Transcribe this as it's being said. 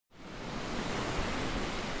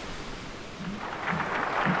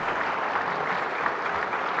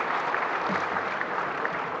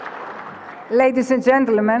Ladies and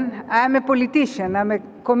gentlemen, I'm a politician, I'm a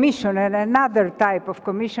commissioner, another type of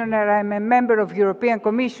commissioner. I'm a member of European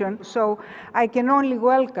Commission, so I can only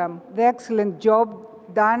welcome the excellent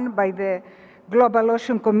job done by the Global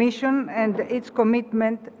Ocean Commission and its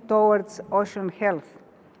commitment towards ocean health.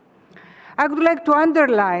 I would like to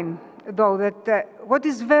underline, though, that what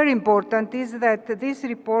is very important is that this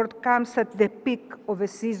report comes at the peak of a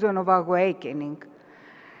season of awakening.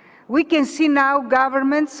 We can see now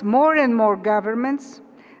governments, more and more governments,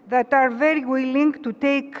 that are very willing to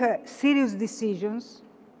take serious decisions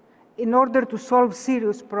in order to solve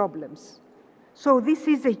serious problems. So this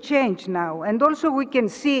is a change now. And also we can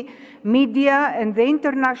see media and the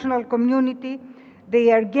international community, they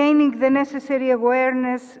are gaining the necessary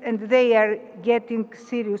awareness and they are getting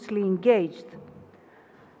seriously engaged.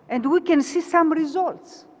 And we can see some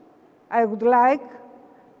results. I would like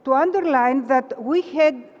to underline that we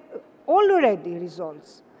had already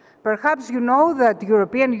results. Perhaps you know that the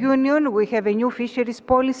European Union, we have a new fisheries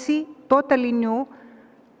policy, totally new,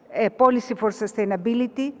 a policy for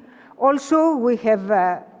sustainability. Also, we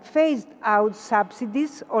have phased out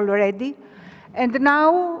subsidies already. And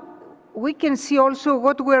now we can see also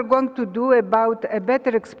what we're going to do about a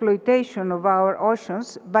better exploitation of our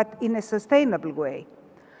oceans, but in a sustainable way.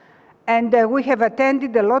 And we have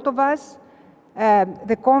attended, a lot of us,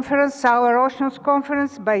 the conference, our Oceans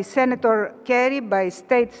Conference, by Senator Kerry, by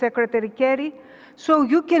State Secretary Kerry. So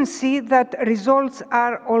you can see that results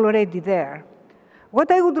are already there. What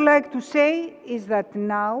I would like to say is that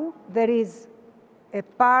now there is a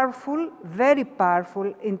powerful, very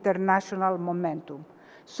powerful international momentum.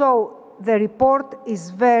 So the report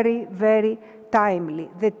is very, very timely.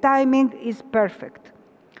 The timing is perfect.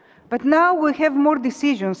 But now we have more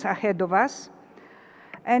decisions ahead of us.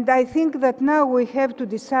 And I think that now we have to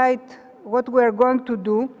decide what we are going to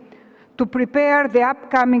do to prepare the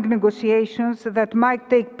upcoming negotiations that might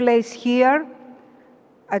take place here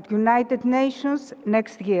at United Nations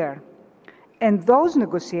next year. And those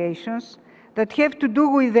negotiations that have to do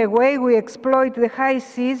with the way we exploit the high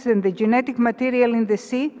seas and the genetic material in the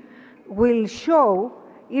sea will show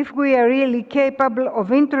if we are really capable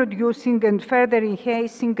of introducing and further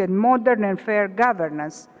enhancing a modern and fair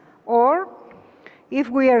governance, or if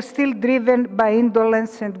we are still driven by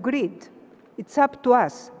indolence and greed. It's up to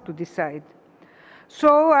us to decide.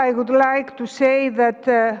 So I would like to say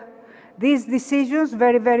that these decisions,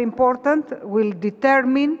 very, very important, will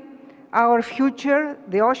determine our future,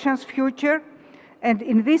 the ocean's future, and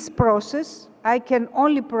in this process, I can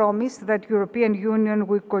only promise that European Union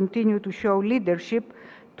will continue to show leadership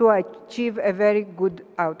to achieve a very good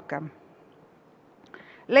outcome.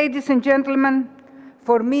 Ladies and gentlemen,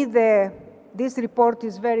 for me, this report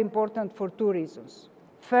is very important for two reasons.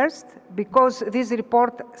 First, because this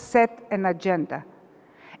report set an agenda,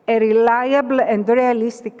 a reliable and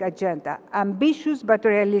realistic agenda, ambitious but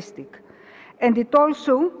realistic. And it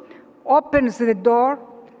also opens the door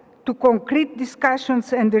to concrete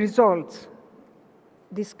discussions and results,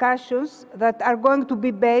 discussions that are going to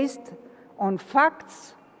be based on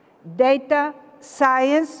facts, data,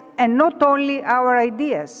 science, and not only our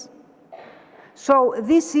ideas. So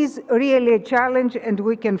this is really a challenge and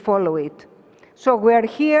we can follow it. So we are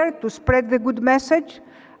here to spread the good message.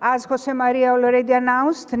 As Jose Maria already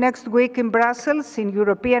announced, next week in Brussels, in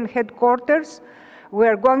European headquarters, we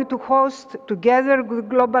are going to host, together with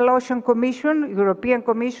Global Ocean Commission, European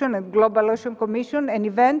Commission and Global Ocean Commission, an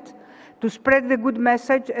event to spread the good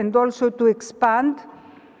message and also to expand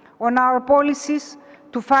on our policies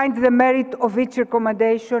to find the merit of each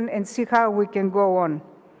recommendation and see how we can go on.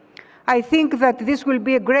 I think that this will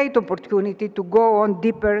be a great opportunity to go on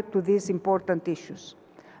deeper to these important issues.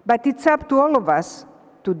 But it's up to all of us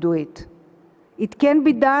to do it. It can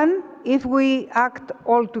be done if we act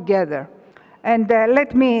all together. And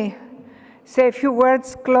let me say a few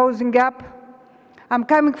words closing up. I'm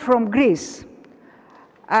coming from Greece.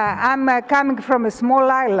 I'm coming from a small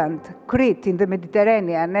island, Crete, in the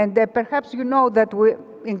Mediterranean. And perhaps you know that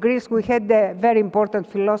in Greece we had a very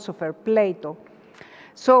important philosopher, Plato.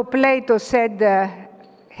 So Plato said,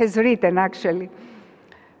 has written actually,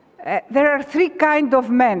 there are three kinds of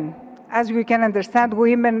men. As we can understand,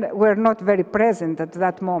 women were not very present at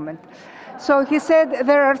that moment. So he said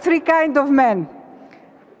there are three kinds of men.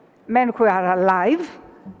 Men who are alive,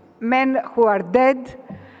 men who are dead,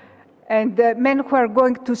 and men who are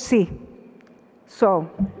going to sea.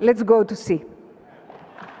 So let's go to sea.